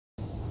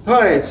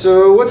Alright,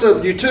 so what's up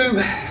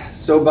YouTube?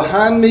 So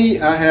behind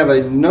me I have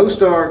a no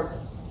start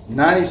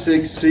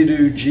 96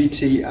 Seadoo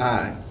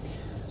GTI.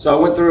 So I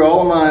went through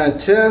all of my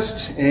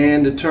tests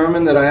and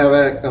determined that I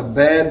have a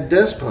bad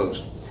desk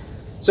post.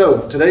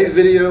 So today's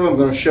video I'm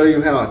going to show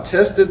you how I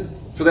tested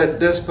for that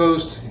desk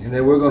post, and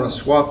then we're going to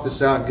swap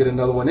this out and get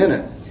another one in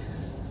it.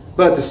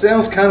 But this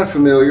sounds kind of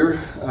familiar.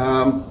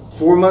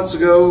 4 months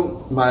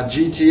ago my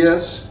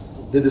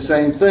GTS did the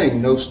same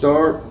thing. No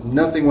start,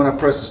 nothing when I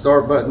press the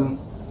start button.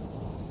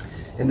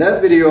 In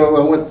that video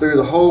I went through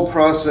the whole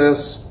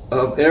process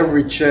of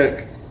every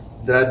check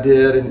that I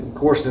did, and of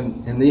course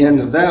in the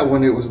end of that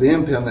one it was the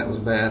MPIM that was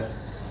bad.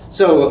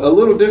 So a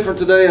little different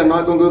today. I'm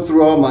not going to go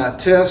through all my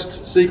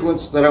test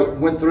sequence that I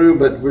went through,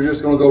 but we're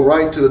just going to go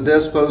right to the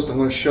desk post. I'm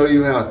going to show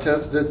you how I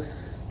tested it.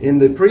 In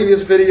the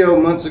previous video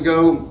months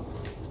ago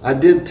I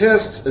did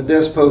test a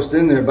desk post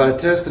in there, but I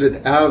tested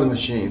it out of the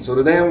machine. So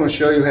today I'm going to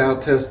show you how I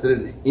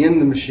tested it in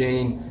the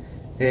machine,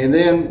 and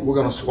then we're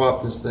going to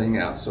swap this thing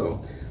out.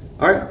 So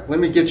alright, let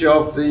me get you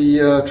off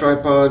the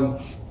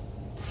tripod.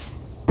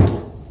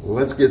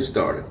 Let's get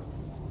started.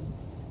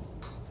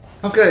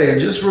 Okay,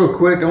 just real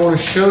quick, I want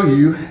to show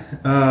you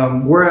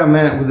where I'm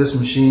at with this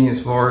machine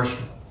as far as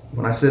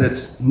when I said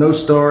it's no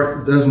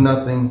start, does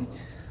nothing.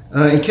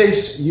 In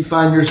case you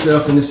find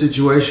yourself in a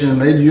situation,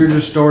 maybe you're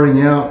just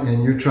starting out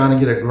and you're trying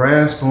to get a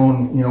grasp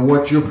on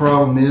what your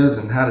problem is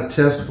and how to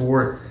test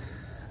for it.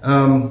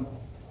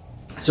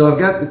 So I've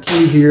got the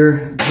key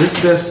here.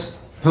 This desk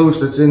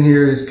post that's in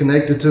here is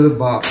connected to the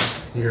box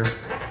here.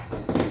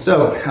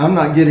 So I'm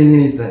not getting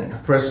anything. I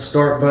press the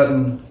start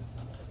button,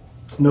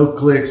 no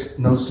clicks,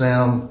 no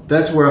sound.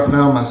 That's where I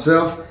found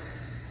myself.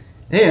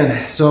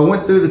 And so I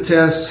went through the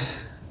tests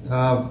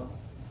that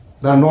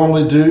I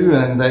normally do,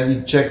 and that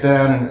you checked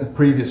out in a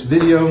previous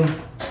video,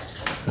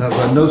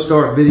 a no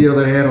start video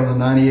that I had on the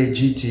 98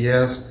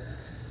 GTS.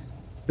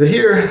 But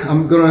here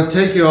I'm going to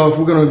take you off.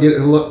 We're going to get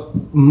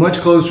a much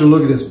closer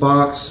look at this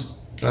box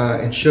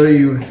and show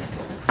you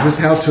just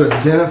how to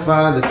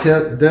identify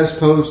the desk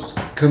posts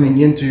coming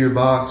into your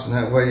box, and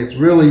that way it's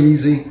really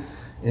easy.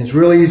 And it's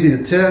really easy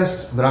to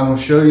test, but I'm going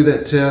to show you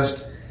that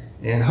test,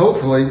 and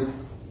hopefully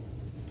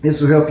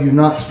this will help you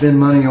not spend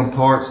money on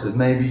parts that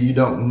maybe you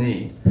don't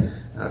need.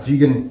 If you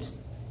can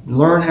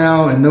learn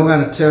how and know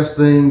how to test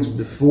things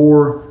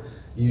before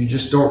you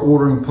just start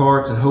ordering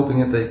parts and hoping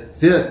that they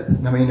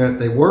fit, that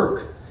they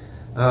work,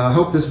 I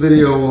hope this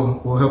video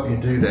will help you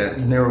do that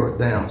and narrow it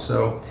down.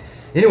 So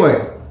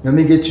anyway, let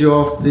me get you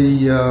off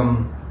the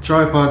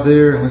tripod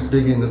there, and let's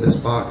dig into this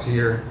box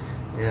here,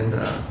 and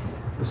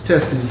let's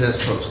test these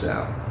desk posts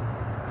out.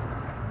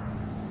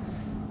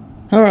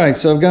 Alright,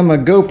 so I've got my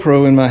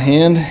GoPro in my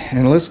hand,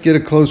 and let's get a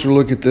closer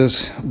look at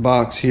this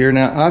box here.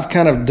 Now I've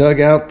kind of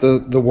dug out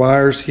the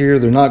wires here.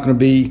 They're not going to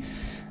be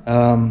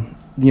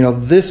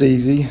this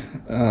easy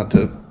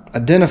to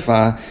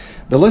identify,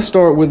 but let's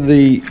start with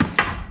the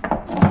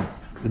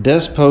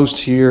desk post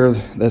here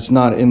that's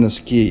not in the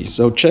ski.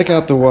 So check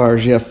out the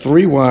wires. You have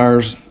 3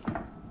 wires.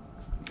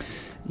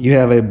 You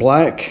have a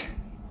black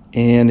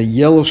and a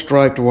yellow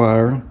striped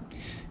wire.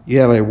 You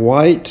have a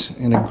white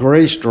and a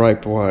gray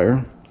striped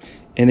wire,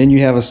 and then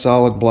you have a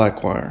solid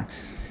black wire.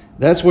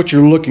 That's what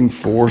you're looking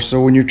for. So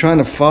when you're trying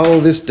to follow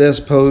this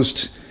desk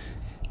post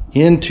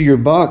into your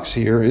box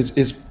here,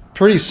 it's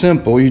pretty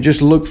simple. You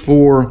just look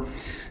for,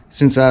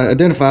 since I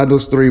identified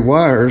those 3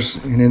 wires,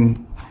 and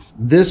then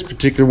this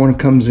particular one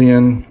comes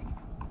in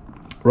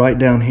right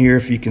down here,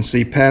 if you can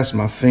see past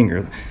my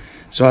finger.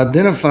 So I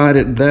identified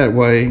it that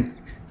way,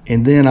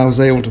 and then I was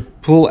able to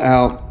pull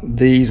out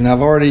these, and I've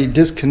already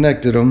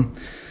disconnected them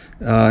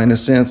in a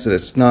sense that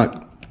it's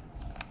not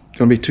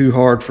going to be too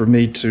hard for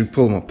me to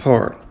pull them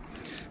apart.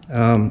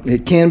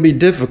 It can be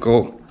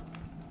difficult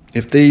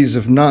if these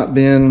have not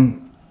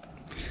been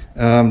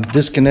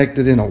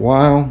disconnected in a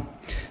while,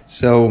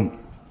 so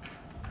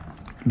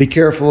be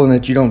careful and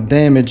that you don't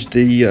damage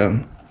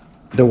the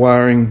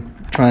wiring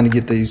trying to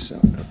get these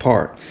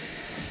apart.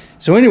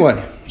 So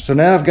anyway, so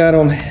now I've got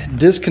them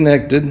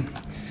disconnected,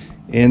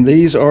 and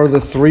these are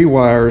the 3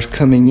 wires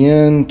coming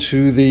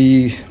into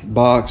the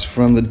box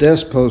from the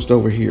desk post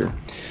over here.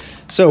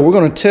 So we're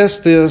going to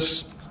test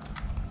this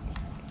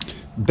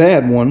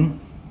bad one,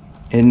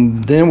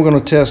 and then we're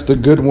going to test the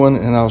good one,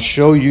 and I'll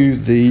show you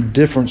the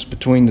difference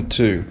between the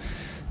 2.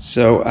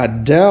 So I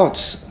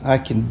doubt I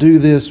can do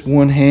this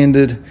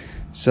one-handed,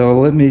 so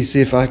let me see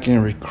if I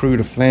can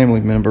recruit a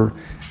family member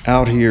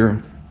out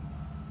here,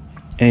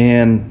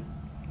 and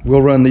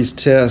we'll run these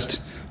tests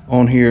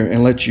on here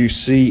and let you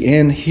see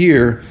and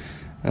hear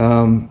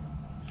how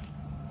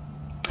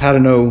to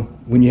know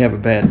when you have a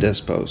bad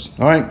desk post.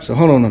 Alright, so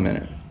hold on a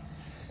minute.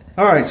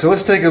 Alright, so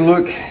let's take a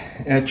look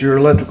at your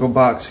electrical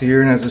box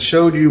here, and as I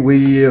showed you,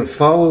 we have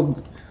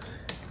followed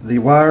the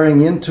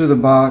wiring into the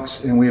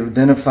box, and we have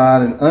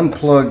identified and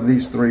unplugged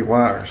these 3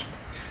 wires.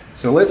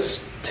 So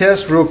let's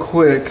test real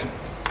quick.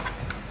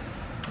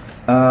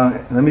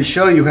 Let me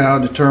show you how I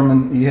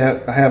determine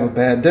I have a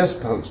bad desk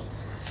post.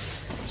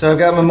 So I've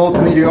got my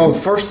multimeter on.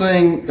 First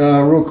thing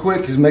real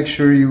quick is make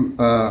sure you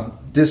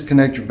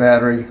disconnect your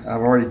battery.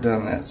 I've already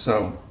done that.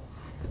 So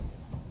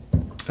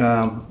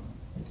all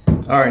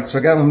right, so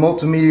I got my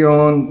multimeter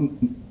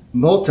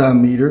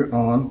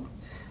on,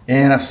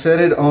 and I've set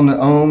it on the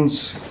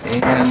ohms,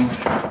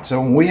 and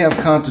so when we have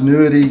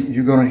continuity,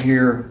 you're going to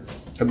hear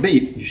a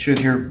beep. You should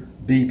hear a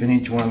beep in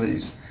each one of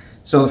these.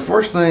 So the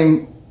first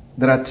thing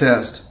that I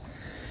test,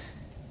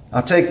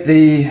 I'll take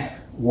the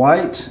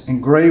white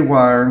and gray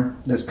wire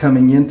that's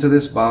coming into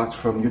this box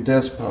from your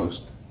desk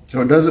post.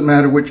 So it doesn't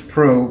matter which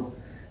probe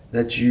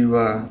that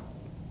you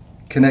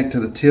connect to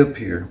the tip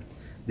here.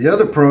 The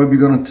other probe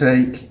you're going to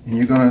take and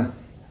you're going to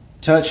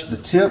touch the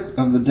tip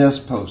of the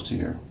desk post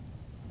here.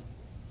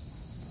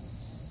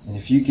 And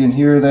if you can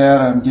hear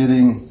that, I'm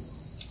getting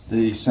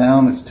the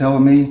sound that's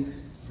telling me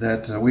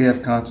that we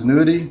have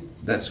continuity.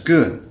 That's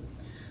good.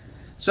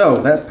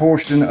 So that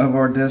portion of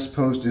our desk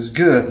post is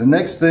good. The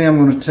next thing I'm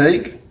going to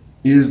take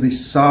is the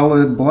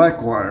solid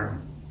black wire.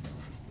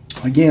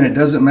 Again, it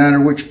doesn't matter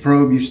which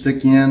probe you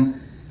stick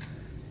in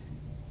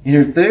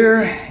it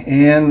there,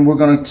 and we're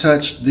going to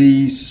touch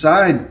the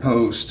side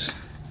post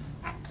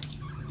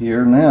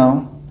here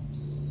now,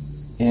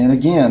 and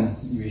again,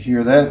 you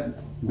hear that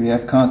we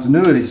have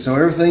continuity, so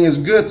everything is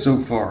good so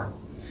far.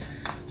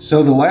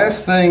 So the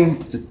last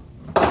thing to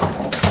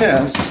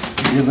test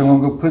is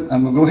I'm going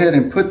to go ahead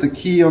and put the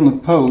key on the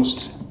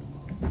post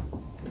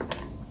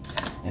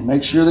and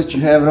make sure that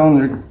you have it on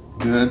there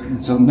good.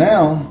 And so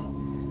now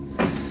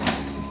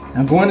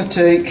I'm going to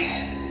take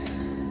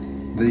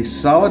the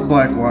solid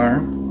black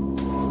wire,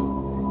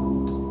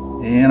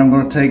 and I'm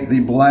going to take the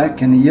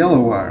black and the yellow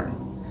wire.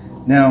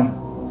 Now,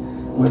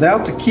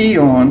 without the key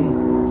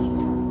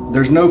on,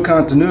 there's no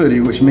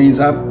continuity, which means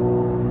I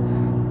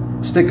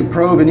stick a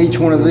probe in each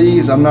one of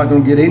these, I'm not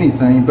going to get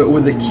anything. But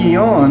with the key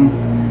on,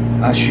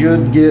 I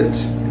should get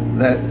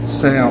that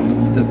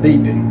sound, the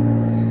beeping,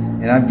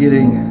 and I'm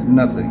getting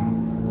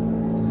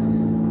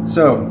nothing.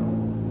 So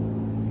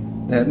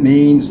that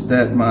means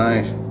that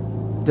my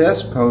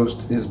desk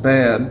post is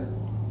bad.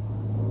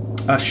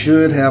 I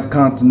should have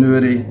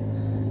continuity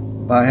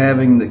by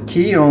having the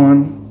key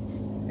on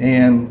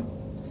and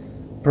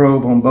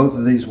probe on both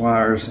of these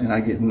wires, and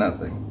I get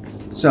nothing.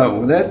 So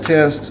with that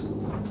test,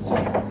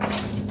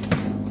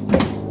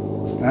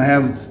 I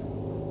have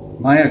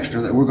my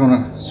extra that we're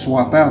going to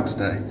swap out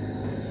today.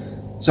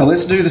 So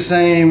let's do the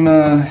same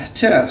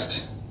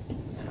test.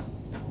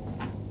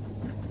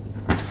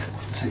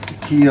 Take the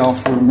key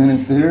off for a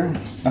minute there.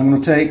 I'm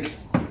going to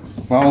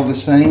follow the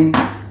same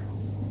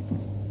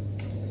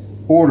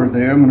order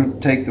there. I'm going to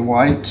take the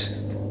white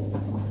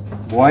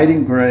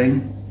and gray,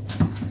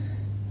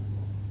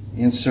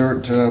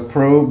 insert a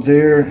probe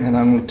there, and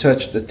I'm going to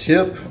touch the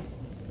tip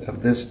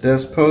of this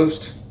desk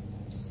post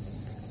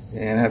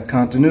and have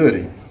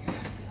continuity.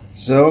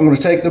 So I'm going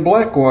to take the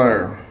black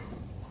wire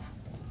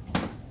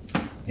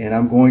and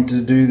I'm going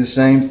to do the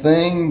same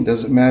thing,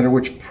 doesn't matter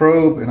which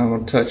probe, and I'm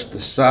going to touch the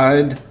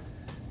side,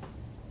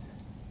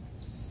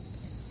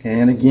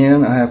 and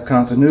again I have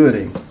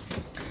continuity.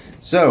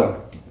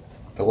 So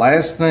the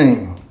last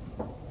thing,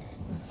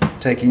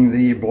 taking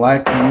the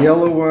black and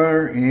yellow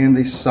wire and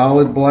the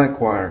solid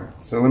black wire.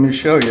 So let me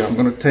show you. I'm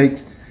going to take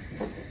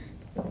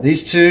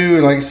these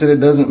two, like I said, it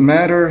doesn't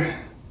matter.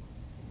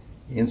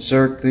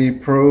 Insert the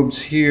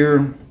probes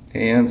here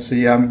and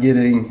see I'm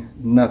getting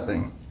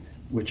nothing,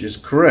 which is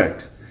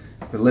correct.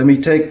 But let me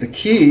take the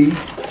key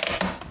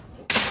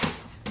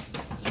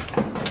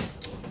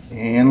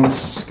and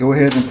let's go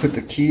ahead and put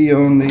the key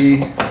on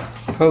the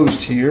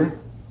post here.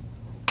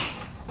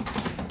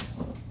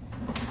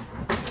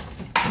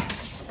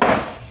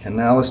 And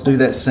now let's do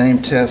that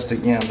same test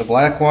again. The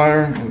black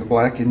wire and the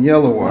black and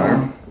yellow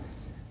wire.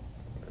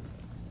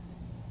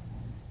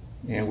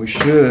 And we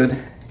should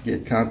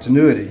get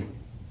continuity.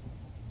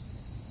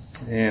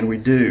 And we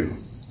do.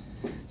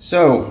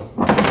 So,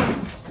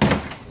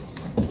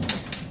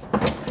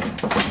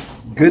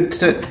 good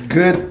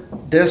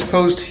desk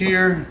post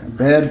here,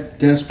 bad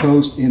desk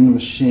post in the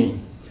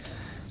machine.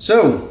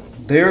 So,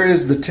 there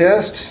is the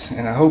test,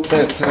 and I hope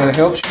that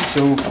helps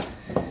you. So,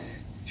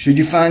 should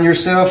you find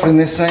yourself in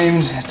this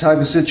same type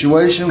of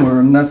situation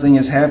where nothing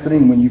is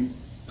happening when you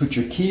put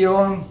your key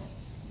on?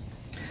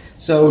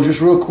 So just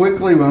real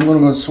quickly, I'm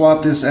going to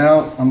swap this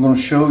out. I'm going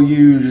to show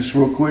you just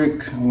real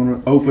quick. I'm going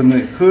to open the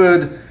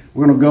hood.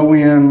 We're going to go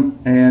in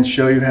and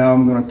show you how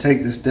I'm going to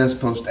take this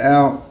desk post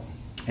out,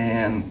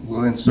 and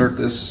we'll insert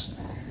this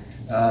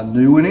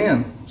new one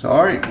in. So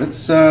all right,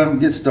 let's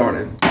get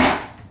started.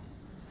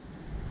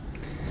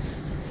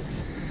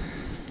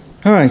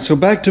 All right, so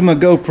back to my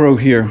GoPro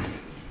here.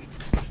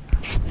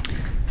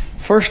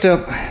 First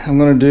step I'm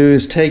going to do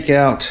is take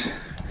out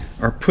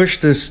or push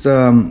this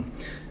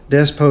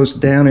desk post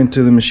down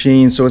into the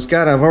machine. So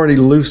I've already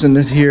loosened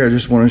it here. I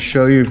just want to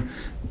show you,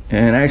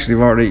 and actually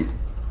I've already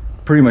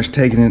pretty much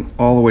taken it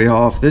all the way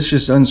off. This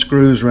just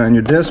unscrews around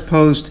your desk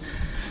post,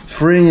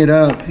 freeing it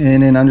up,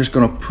 and then I'm just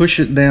going to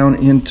push it down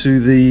into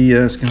the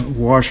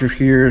washer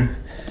here,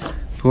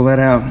 pull that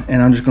out,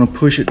 and I'm just going to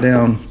push it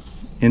down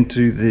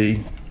into the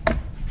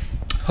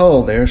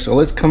hole there. So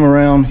let's come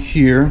around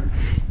here.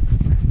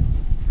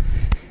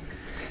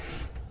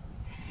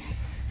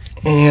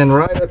 And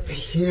right up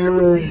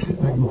here, if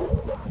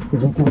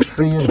you can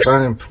see it, if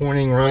I am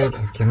pointing right,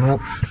 I cannot.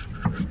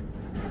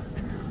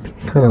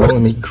 Kind of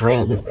let me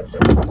grab it.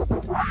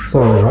 So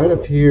right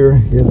up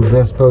here is the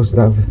desk post that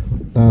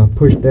I've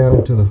pushed down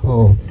into the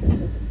hole.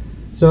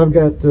 So I've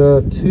got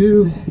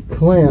 2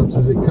 clamps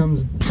as it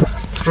comes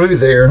through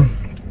there.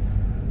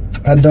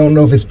 I don't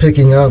know if it's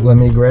picking up. Let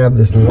me grab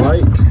this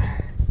light.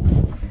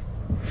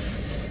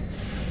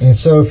 And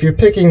so if you're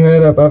picking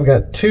that up, I've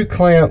got 2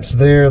 clamps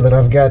there that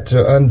I've got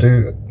to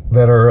undo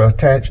that are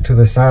attached to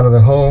the side of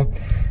the hole.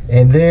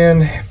 And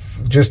then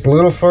just a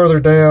little further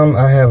down,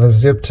 I have a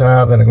zip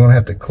tie that I'm going to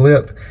have to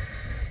clip.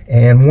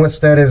 And once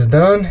that is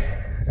done,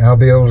 I'll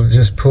be able to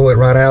just pull it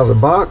right out of the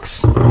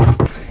box.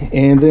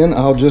 And then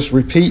I'll just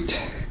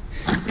repeat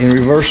in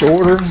reverse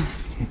order.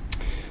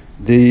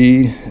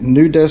 The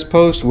new desk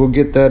post, we'll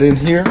get that in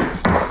here.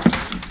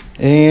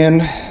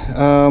 And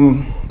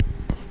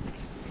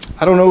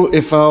I don't know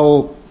if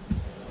I'll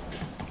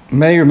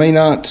may or may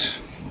not,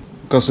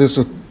 because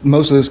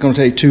most of this is going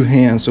to take 2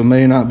 hands, so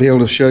may not be able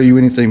to show you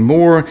anything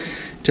more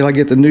till I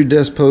get the new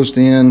desk post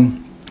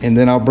in, and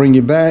then I'll bring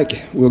you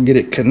back. We'll get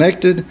it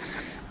connected,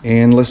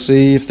 and let's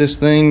see if this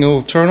thing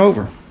will turn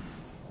over.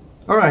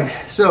 All right,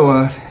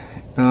 so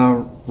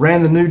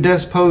ran the new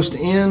desk post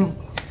in,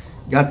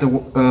 got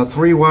the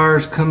 3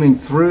 wires coming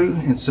through,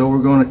 and so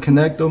we're going to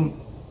connect them.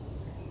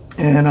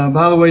 And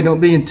by the way,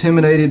 don't be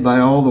intimidated by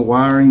all the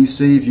wiring you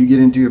see if you get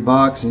into your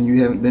box and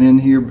you haven't been in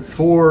here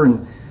before,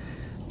 and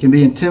it can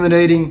be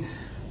intimidating.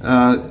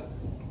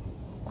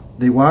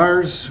 The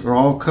wires are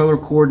all color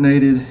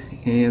coordinated,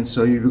 and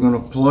so you're going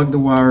to plug the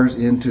wires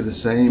into the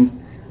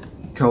same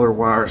color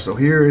wire. So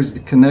here is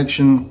the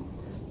connection,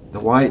 the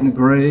white and the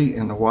gray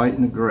and the white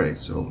and the gray.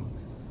 So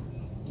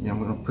I'm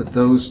going to put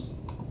those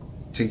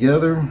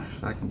together.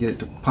 If I can get it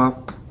to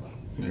pop,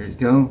 there you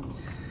go.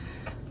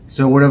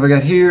 So what have I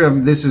got here?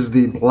 This is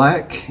the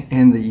black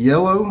and the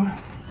yellow.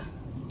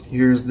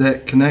 Here's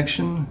that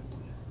connection.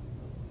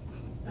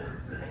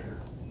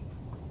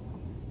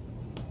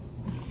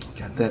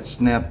 Got that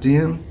snapped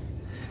in.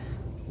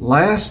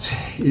 Last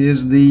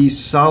is the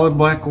solid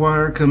black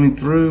wire coming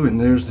through, and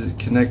there's the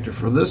connector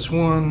for this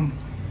one.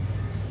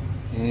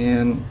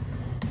 And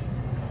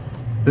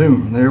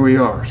boom, there we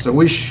are. So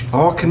we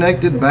all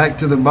connected back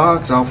to the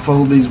box. I'll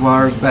fold these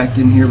wires back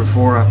in here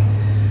before I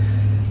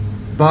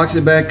box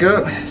it back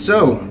up.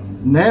 So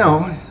now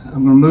I'm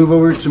going to move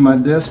over to my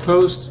desk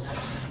post,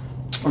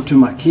 or to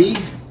my key,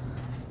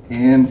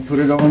 and put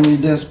it on the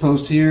desk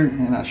post here,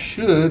 and I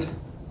should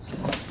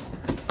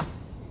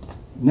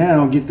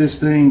now get this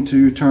thing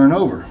to turn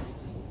over.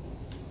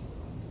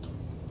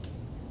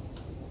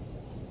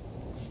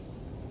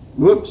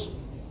 Whoops,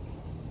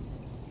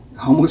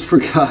 I almost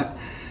forgot.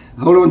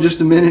 Hold on just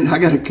a minute, I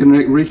got to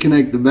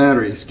reconnect the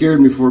battery. It scared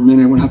me for a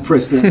minute when I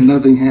pressed that and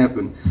nothing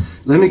happened.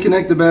 Let me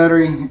connect the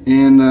battery,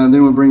 and then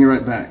we'll bring it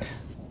right back.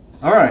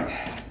 All right,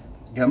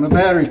 got my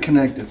battery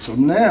connected. So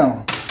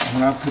now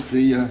when I put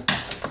the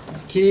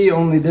key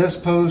on the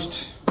desk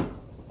post,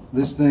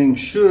 this thing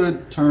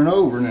should turn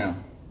over now.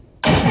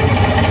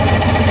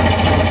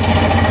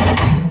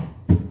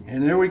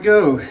 And there we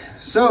go.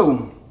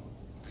 So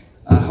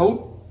I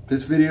hope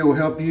this video will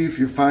help you if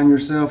you find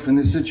yourself in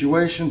this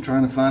situation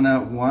trying to find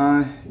out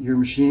why your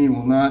machine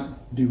will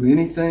not do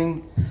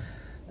anything.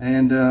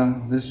 And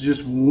this is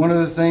just one of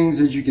the things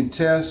that you can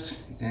test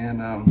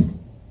and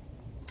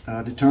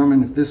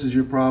determine if this is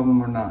your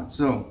problem or not.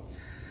 So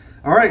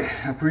all right,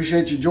 I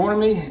appreciate you joining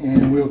me,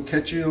 and we'll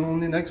catch you on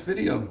the next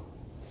video.